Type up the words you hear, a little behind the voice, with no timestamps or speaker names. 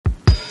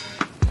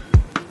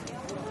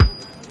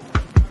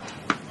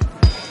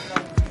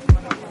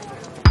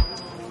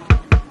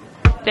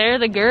There are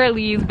the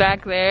girlies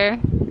back there.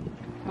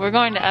 We're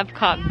going to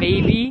Epcot,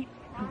 baby.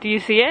 Do you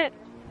see it?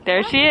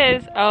 There she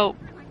is. Oh,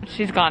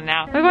 she's gone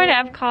now. We're going to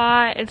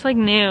Epcot. It's like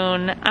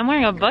noon. I'm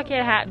wearing a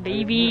bucket hat,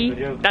 baby.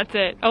 That's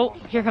it. Oh,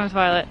 here comes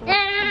Violet.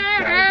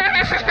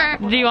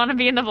 Do you want to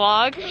be in the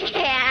vlog?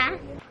 Yeah.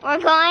 We're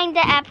going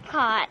to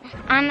Epcot.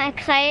 I'm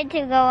excited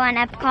to go on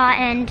Epcot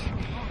and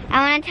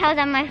I want to tell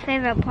them my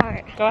favorite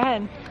part. Go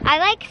ahead. I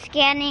like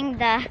scanning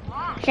the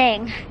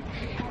thing.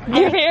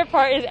 Your favorite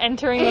part is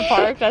entering the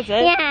park, that's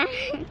it? Yeah.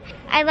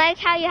 I like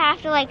how you have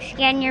to like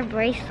scan your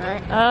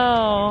bracelet.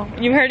 Oh,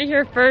 you heard it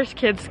here first,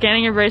 kids.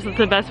 Scanning your bracelet's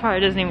the best part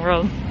of Disney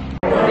World.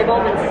 They've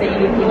all been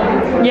saved.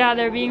 Yeah,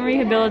 they're being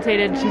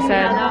rehabilitated, she said.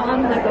 Yeah, that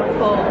one's like a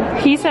full.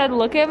 He said,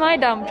 look at my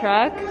dump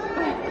truck.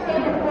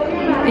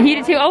 He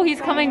did too. Oh,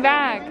 he's coming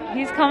back.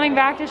 He's coming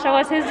back to show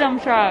us his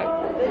dump truck.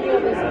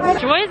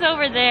 Joy's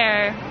over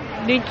there.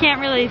 We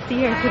can't really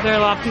see her because there are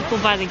a lot of people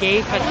by the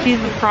gate, but she's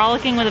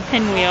frolicking with a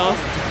pinwheel.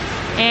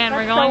 And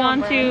we're going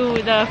on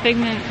to the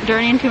Figment,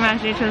 Journey into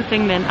Imagination with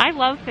Figment. I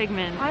love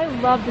Figment. I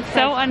love this.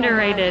 So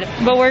underrated.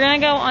 But we're gonna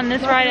go on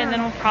this ride and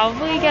then we'll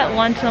probably get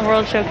lunch in the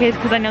World Showcase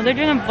because I know they're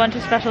doing a bunch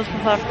of specials for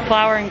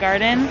Flower and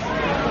Garden.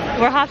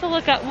 We'll have to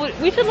look up,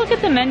 we should look at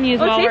the menus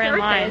while we're in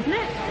line. Isn't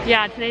it?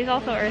 Yeah, today's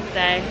also Earth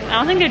Day. I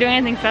don't think they're doing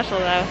anything special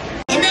though.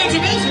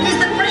 Imagination is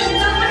the brains of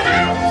the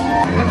house.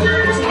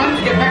 It's time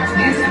to get back to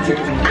the institute.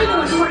 I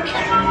know it's working.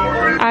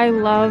 I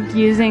loved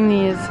using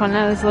these when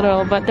I was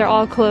little, but they're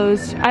all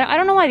closed. I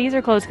don't know why these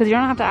are closed because you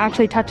don't have to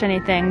actually touch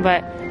anything,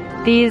 but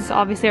these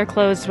obviously are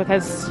closed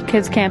because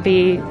kids can't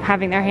be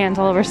having their hands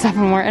all over stuff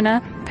and we're in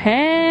a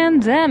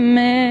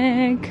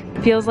pandemic.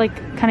 It feels like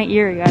kind of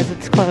eerie, guys.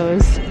 It's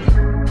closed.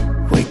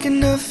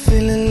 Waking up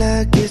feeling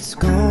like it's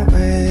gonna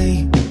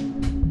rain.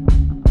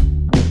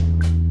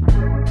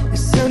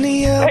 It's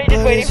sunny out, Are you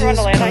just waiting for one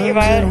to land on you,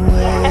 Violet?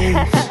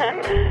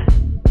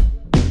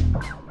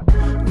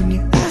 When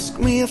you ask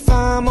me if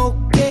I'm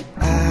okay,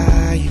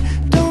 I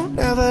don't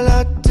have a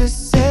lot to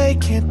say.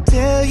 Can't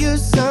tell you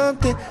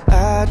something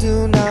I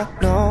do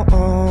not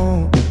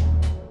know.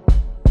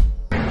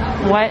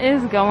 What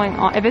is going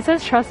on? If it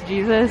says trust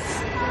Jesus,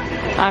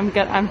 I'm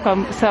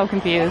so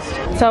confused.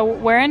 So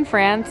we're in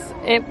France.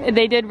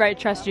 They did write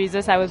trust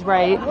Jesus. I was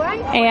right.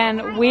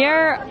 And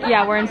we're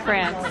in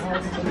France.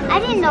 I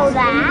didn't know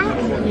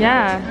that.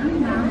 Yeah.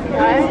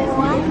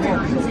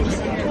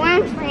 We're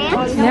in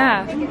France?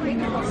 Yeah.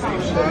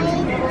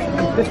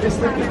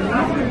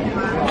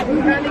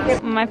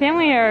 My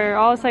family are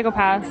all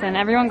psychopaths and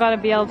everyone got a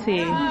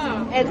BLT.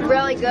 It's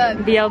really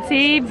good.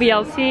 BLT,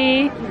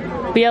 BLT,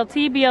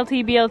 BLT,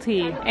 BLT,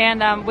 BLT.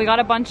 And we got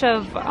a bunch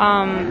of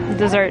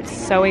desserts.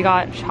 So we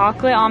got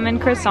chocolate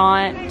almond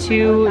croissant,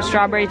 2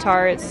 strawberry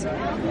tarts,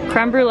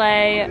 creme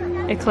brulee,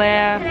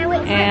 eclair,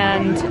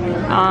 and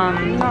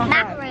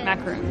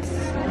macaroons.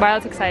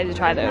 Violet's excited to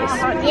try those.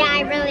 Yeah,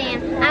 I really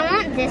am. I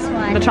want this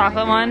one. The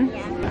chocolate one?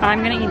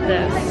 I'm gonna eat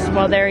this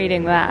while they're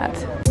eating that.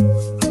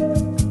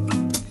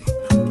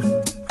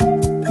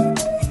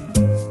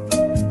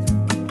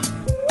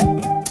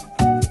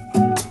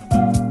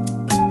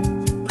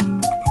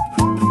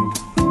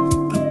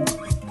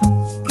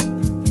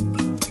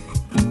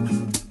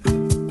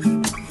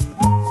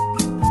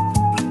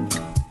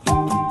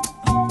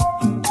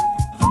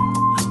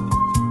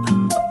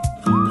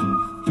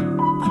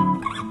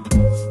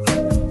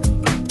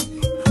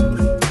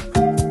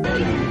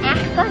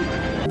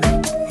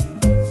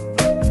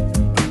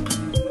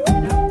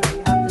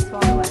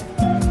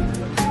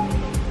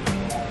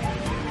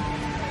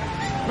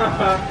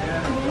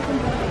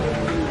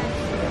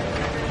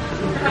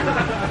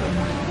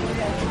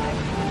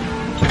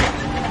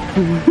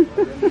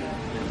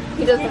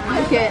 He doesn't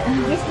like it.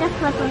 Mr.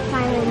 Flipper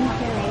finally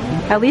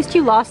killing. At least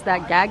you lost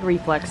that gag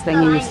reflex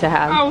thing you used to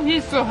have. Oh,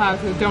 he still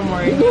has it, don't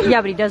worry.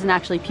 Yeah, but he doesn't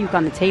actually puke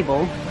on the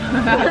table.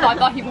 I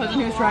thought he wasn't.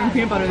 He was trying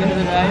peanut butter the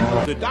other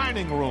day. The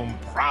dining room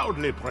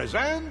proudly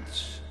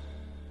presents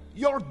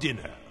your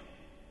dinner.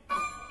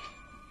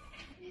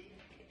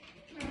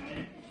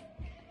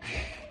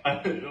 I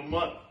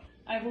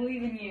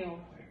believe in you.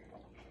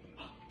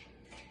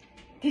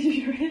 Did you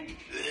hear it?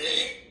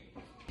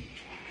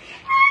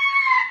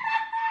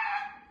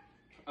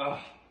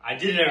 Oh, I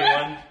did it,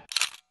 everyone.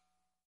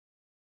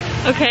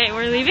 Okay,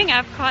 we're leaving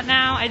Epcot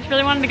now. I just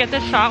really wanted to get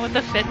this shot with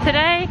the fit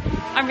today.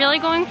 I'm really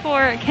going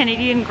for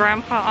Canadian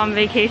grandpa on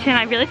vacation.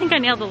 I really think I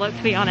nailed the look,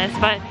 to be honest,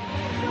 but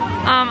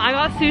I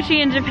got sushi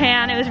in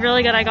Japan. It was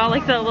really good. I got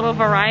like the little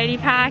variety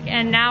pack,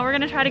 and now we're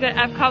gonna try to go to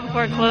Epcot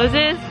before it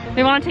closes.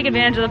 We want to take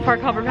advantage of the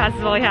park hopper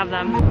passes while we have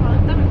them.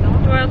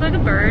 Do I look like a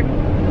bird?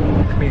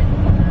 Come here.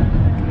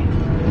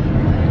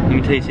 Let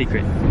me tell you a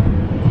secret.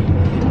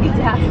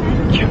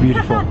 You're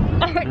beautiful. Ew!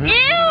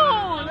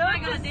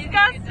 That's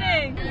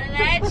disgusting!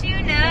 Let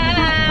you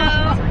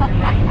know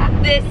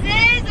this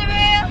is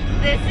real,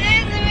 this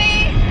is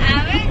me.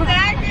 I'm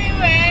exactly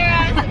where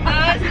I'm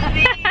supposed to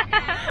be.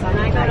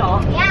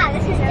 Yeah,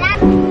 this is that.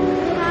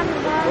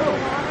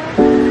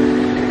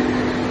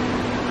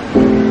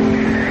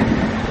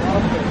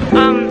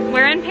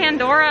 We're in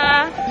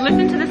Pandora.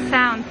 Listen to the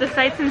sounds, the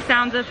sights and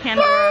sounds of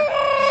Pandora.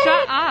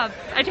 Shut up.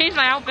 I changed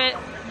my outfit.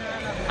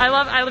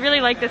 I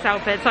really like this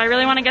outfit, so I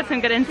really want to get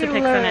some good Insta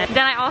pics in it.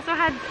 Then I also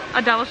had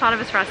a double shot of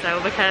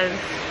espresso because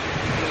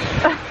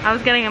I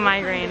was getting a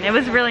migraine. It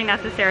was really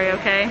necessary,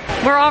 okay?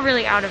 We're all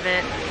really out of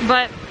it,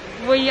 but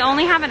we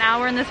only have an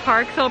hour in this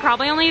park, so we'll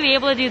probably only be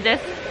able to do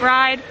this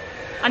ride,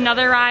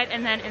 another ride,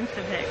 and then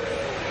Insta pics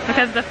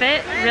because the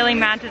fit really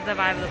matches the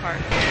vibe of the park.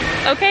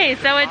 Okay,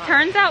 so it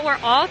turns out we're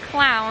all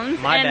clowns,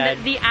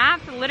 and the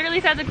app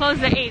literally says it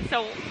closes at 8,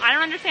 so I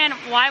don't understand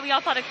why we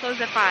all thought it closed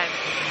at 5.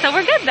 So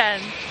we're good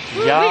then.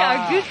 Yeah. We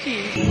are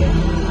Gucci.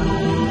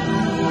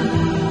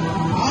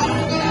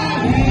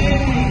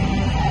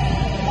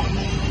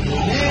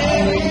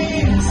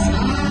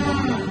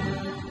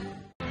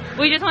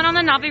 We just went on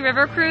the Navi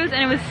River cruise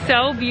and it was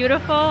so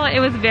beautiful. It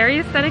was very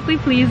aesthetically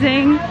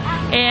pleasing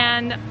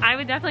and I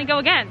would definitely go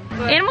again.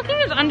 Animal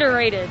Kingdom is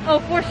underrated. Oh,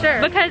 for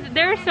sure. Because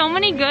there are so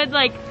many good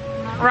like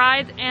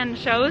rides and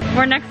shows.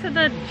 We're next to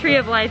the Tree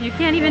of Life. You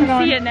can't even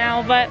see it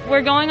now, but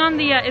we're going on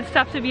the It's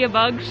Tough to Be a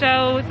Bug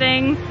show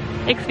thing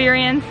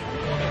experience.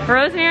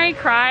 Rosemary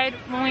cried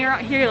when we were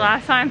here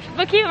last time,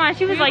 but keep in mind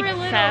she was like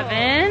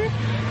 7.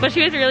 But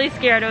she was really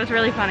scared. It was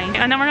really funny.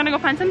 And then we're gonna go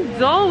find some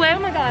Dole Whip. Oh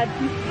my god.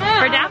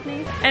 For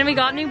Daphne. And we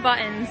got new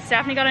buttons.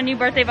 Daphne got a new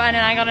birthday button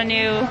and I got a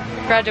new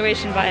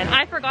graduation button.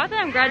 I forgot that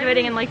I'm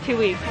graduating in like 2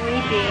 weeks.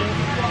 Creepy.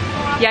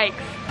 Yikes.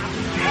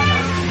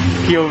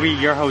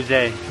 POV, you're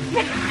Jose.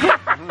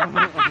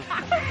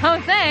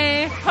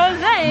 Jose.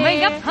 Jose.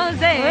 Wake up,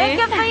 Jose. Wake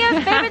up for your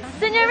favorite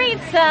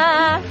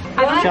senorita.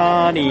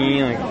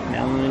 Shoddy, like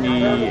melody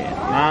in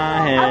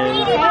my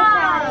head.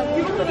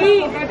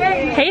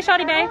 Hey,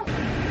 Shoddy Bae.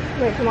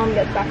 Wait till Mom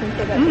gets back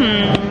into bed.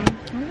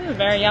 This is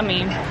very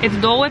yummy. It's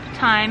Dole Whip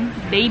time,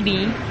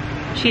 baby.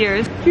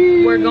 Cheers.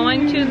 We're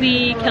going to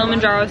the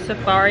Kilimanjaro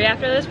Safari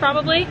after this,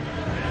 probably.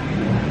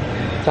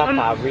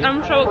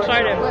 I'm so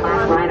excited.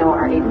 Rhino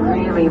are a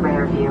really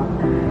rare view.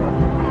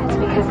 It's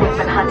because they've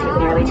been hunted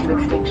nearly to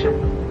extinction.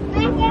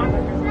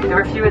 There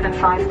are fewer than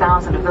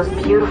 5,000 of those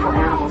beautiful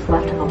animals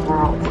left in the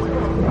world.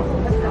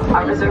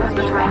 Our reserves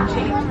are trying to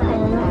change.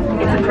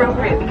 It's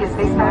appropriate because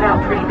they start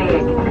out pretty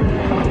big.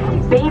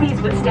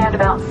 Babies would stand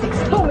about 6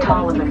 feet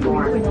tall when they're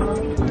born,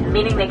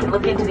 meaning they can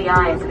look into the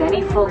eyes of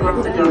any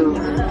full-grown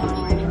adult.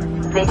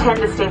 They tend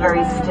to stay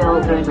very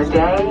still during the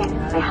day.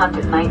 They hunt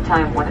at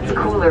nighttime when it's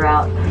cooler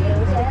out.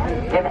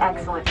 They have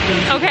excellent.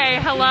 Okay,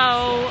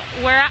 hello.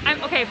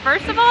 Okay,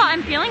 first of all,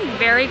 I'm feeling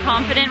very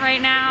confident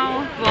right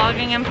now,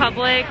 vlogging in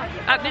public.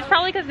 It's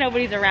probably because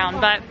nobody's around,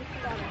 but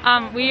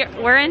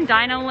we're in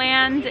Dino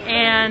Land,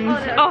 and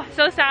oh,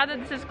 so sad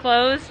that this is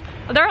closed.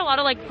 There are a lot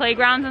of like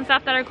playgrounds and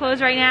stuff that are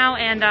closed right now,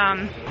 and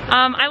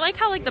I like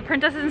how like the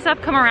princesses and stuff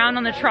come around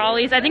on the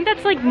trolleys. I think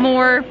that's like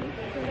more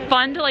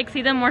fun to like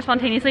see them more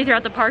spontaneously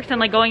throughout the parks than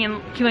like going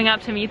and queuing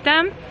up to meet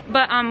them.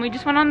 But we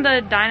just went on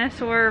the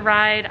dinosaur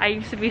ride. I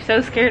used to be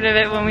so scared of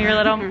it when we were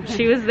little.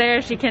 She was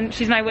there.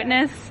 She's my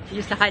witness. She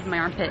used to hide in my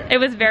armpit. It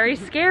was very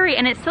scary,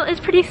 and it still is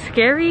pretty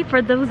scary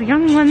for those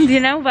young ones, you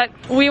know, but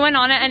we went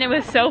on it and it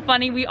was so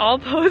funny. We all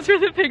posed for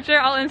the picture.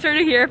 I'll insert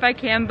it here if I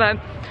can, but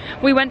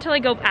we went to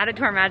like go add it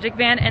to our magic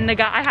band, and the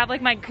guy, I have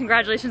like my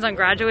congratulations on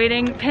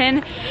graduating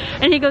pin,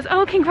 and he goes,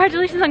 oh,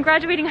 congratulations on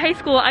graduating high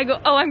school. I go,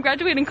 oh, I'm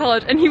graduating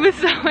college, and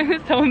I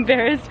was so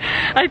embarrassed.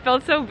 I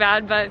felt so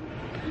bad, but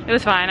it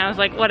was fine. I was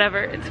like, whatever,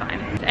 it's fine.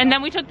 And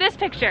then we took this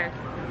picture.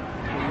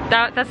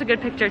 That's a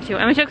good picture too.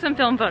 And we took some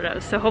film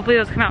photos, so hopefully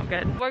those come out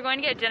good. We're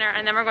going to get dinner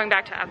and then we're going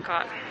back to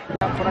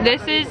Epcot.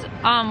 This is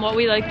what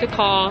we like to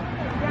call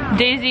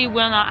Daisy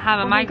will not have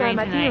a migraine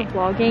tonight.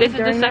 This is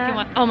the second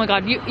one. Oh my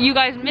god, you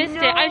guys missed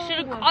it. I should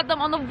have caught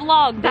them on the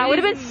vlog. That would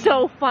have been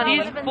so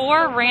funny. These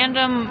 4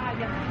 random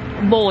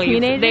boys.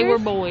 Teenagers? They were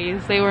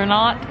boys. They were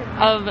not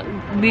of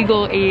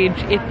legal age,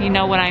 if you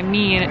know what I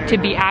mean, to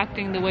be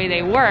acting the way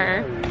they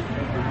were.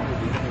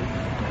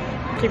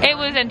 It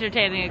was an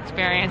entertaining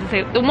experience.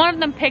 One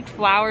of them picked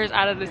flowers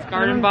out of this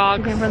garden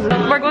box.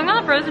 We're going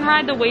on the Frozen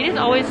ride. The wait is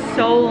always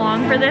so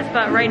long for this,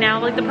 but right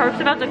now, like, the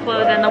park's about to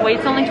close and the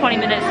wait's only 20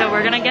 minutes, so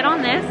we're gonna get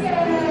on this.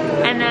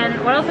 And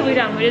then, what else have we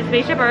done? We did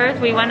Spaceship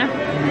Earth. We went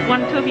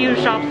to a few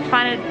shops to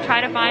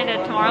try to find a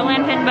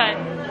Tomorrowland pin, but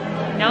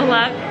no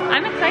luck.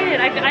 I'm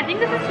excited. I think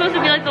this is supposed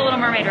to be like the Little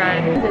Mermaid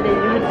ride.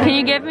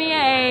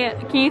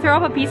 Can you throw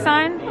up a peace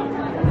sign?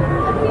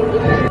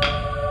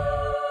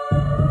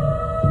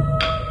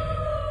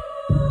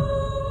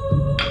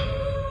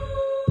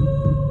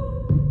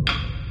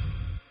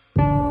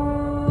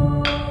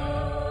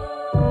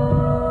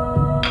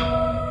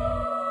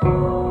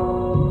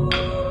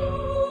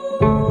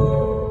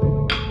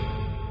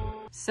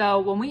 So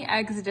when we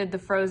exited the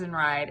Frozen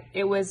ride,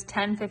 it was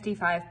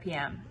 10:55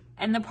 p.m.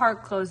 and the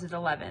park closed at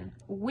 11.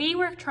 We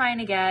were trying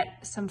to get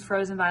some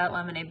frozen violet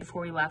lemonade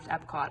before we left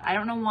Epcot. I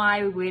don't know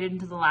why we waited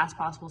until the last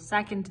possible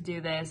second to do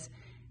this.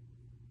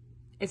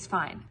 It's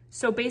fine.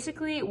 So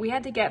basically, we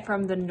had to get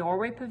from the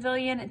Norway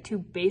Pavilion to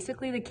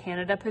basically the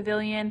Canada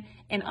Pavilion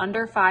in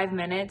under 5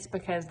 minutes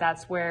because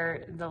that's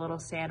where the little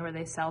stand where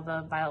they sell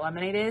the violet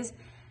lemonade is.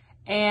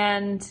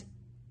 And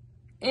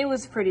it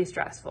was pretty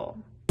stressful.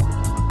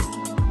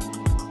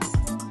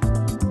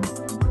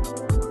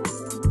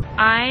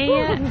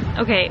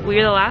 Okay, we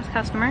are the last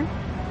customer.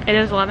 It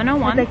is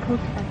 11:01.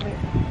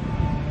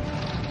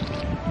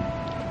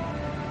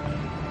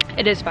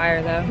 It is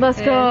fire though. Let's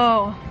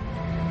go.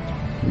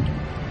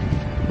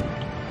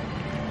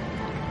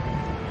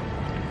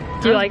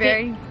 Do you like it?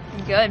 Very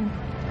good.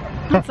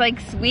 It's like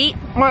sweet.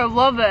 Oh, I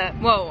love it.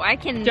 Whoa, I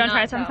can. Do you want to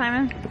try some,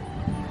 Simon?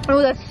 Oh,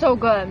 that's so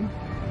good.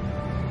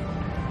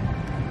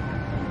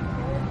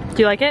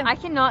 Do you like it? I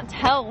cannot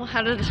tell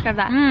how to describe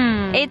that.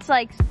 Mm. It's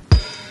like